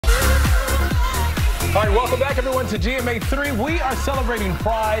All right, welcome back, everyone, to GMA3. We are celebrating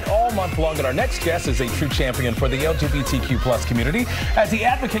Pride all month long, and our next guest is a true champion for the LGBTQ plus community as he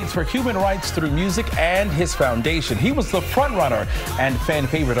advocates for human rights through music and his foundation. He was the frontrunner and fan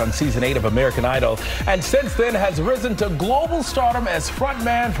favorite on Season 8 of American Idol, and since then has risen to global stardom as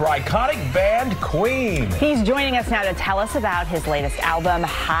frontman for iconic band Queen. He's joining us now to tell us about his latest album,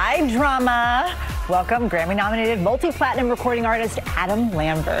 High Drama. Welcome, Grammy-nominated multi-platinum recording artist Adam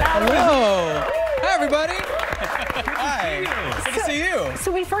Lambert. Hello. Hi, everybody. Hi. Good to see you.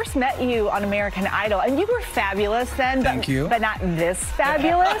 So we first met you on American Idol, and you were fabulous then. Thank you. But not this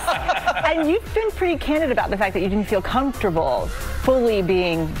fabulous. And you've been pretty candid about the fact that you didn't feel comfortable fully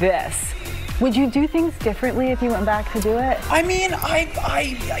being this. Would you do things differently if you went back to do it? I mean,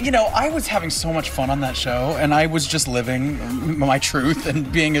 I was having so much fun on that show, and I was just living my truth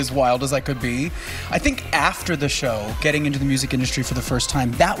and being as wild as I could be. I think after the show, getting into the music industry for the first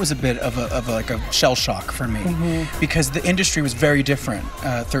time, that was a bit of a shell shock for me, because the industry was very different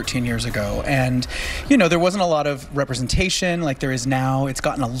 13 years ago, and there wasn't a lot of representation like there is now. It's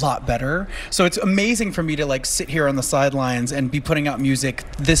gotten a lot better, so it's amazing for me to sit here on the sidelines and be putting out music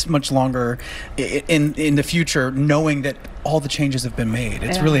this much longer in the future, knowing that all the changes have been made.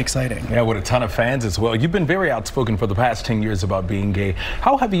 It's really exciting. Yeah, with a ton of fans as well. You've been very outspoken for the past 10 years about being gay.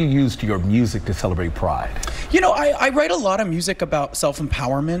 How have you used your music to celebrate Pride? I write a lot of music about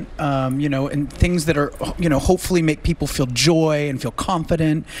self-empowerment, and things that are, hopefully make people feel joy and feel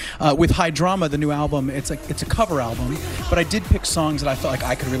confident. With High Drama, the new album, it's a cover album, but I did pick songs that I felt like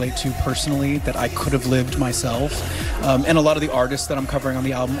I could relate to personally, that I could have lived myself. And a lot of the artists that I'm covering on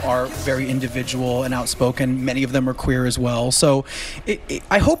the album are very individual and outspoken. Many of them are queer as well. So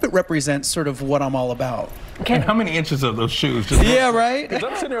I hope it represents sort of what I'm all about. And how many inches of those shoes? Yeah, right? Because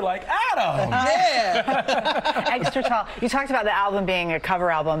I'm sitting there like, Adam! Yeah! Extra tall. You talked about the album being a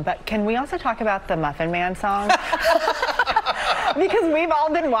cover album, but can we also talk about the Muffin Man song? Because we've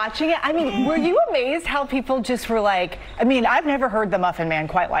all been watching it. I mean, were you amazed how people just were like, I've never heard the Muffin Man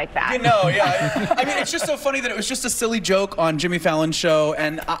quite like that. Yeah. I mean, it's just so funny that it was just a silly joke on Jimmy Fallon's show,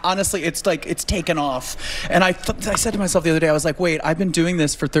 and honestly, it's taken off. And I said to myself the other day, I was like, wait, I've been doing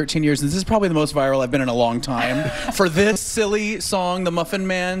this for 13 years, and this is probably the most viral I've been in a long time. For this silly song, the Muffin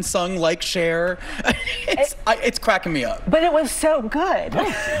Man sung like Cher. It's cracking me up. But it was so good.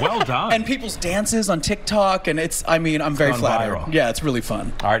 Well done. And people's dances on TikTok, and I'm very flattered. Viral. Yeah, it's really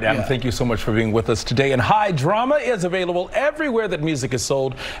fun. All right, Adam, thank you so much for being with us today. And High Drama is available everywhere that music is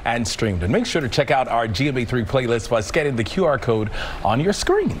sold and streamed. And make sure to check out our GMA3 playlist by scanning the QR code on your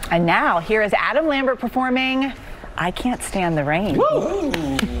screen. And now, here is Adam Lambert performing I Can't Stand the Rain. Woo!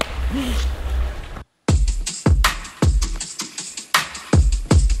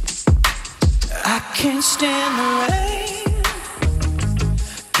 I can't stand the rain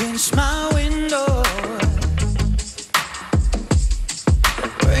against my window,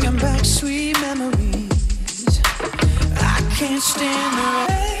 bringing back sweet memories. I can't stand the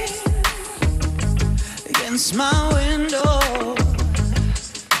rain against my window,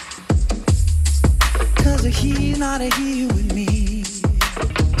 'cause he's not here with me.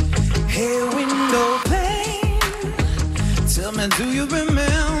 Hey, window pane, tell me, do you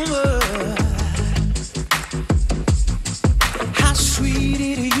remember how sweet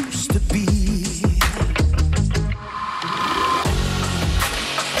it used to be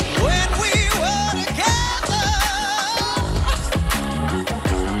when we were together?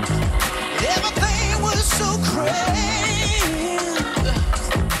 Everything was so grand.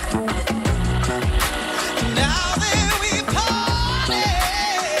 Now that we parted,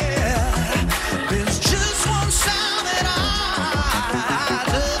 there's just one sound that I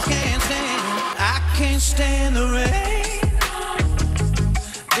just can't stand. I can't stand the rain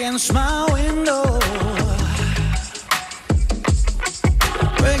against my window,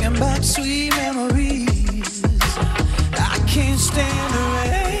 bringing back sweet memories. I can't stand the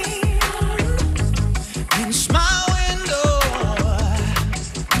rain against my window,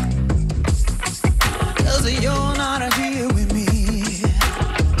 'cause you're not here with me.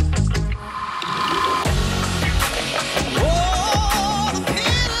 Oh, the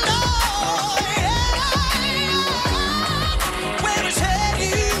pillow, yeah, where his head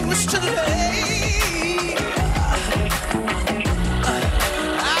used to lay.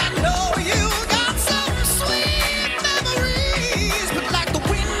 I know you got some sweet memories, but like the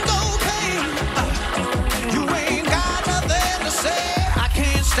window pane, you ain't got nothing to say. I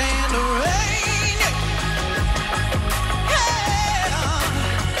can't stand the rain.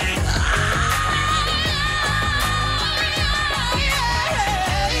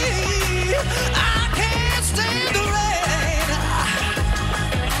 I can't stand the rain.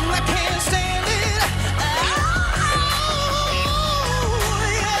 I can't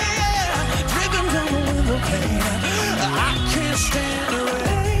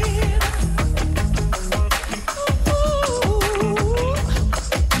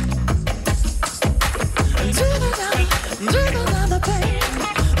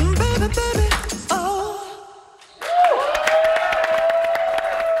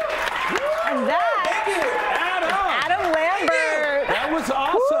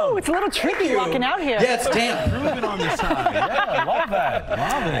awesome. Ooh, it's a little tricky walking out here. Yeah, it's damp. Moving on this side. Yeah, love that.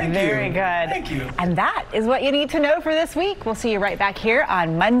 Love it. Very good. Thank you. And that is what you need to know for this week. We'll see you right back here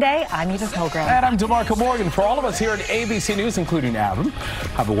on Monday. I'm Eva Pilgrim. And I'm DeMarco Morgan. For all of us here at ABC News, including Adam,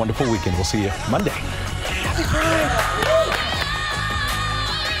 have a wonderful weekend. We'll see you Monday. Happy Pride.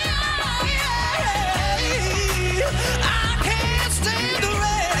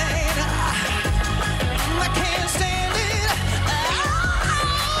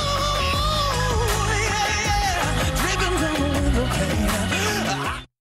 Driven from the pain.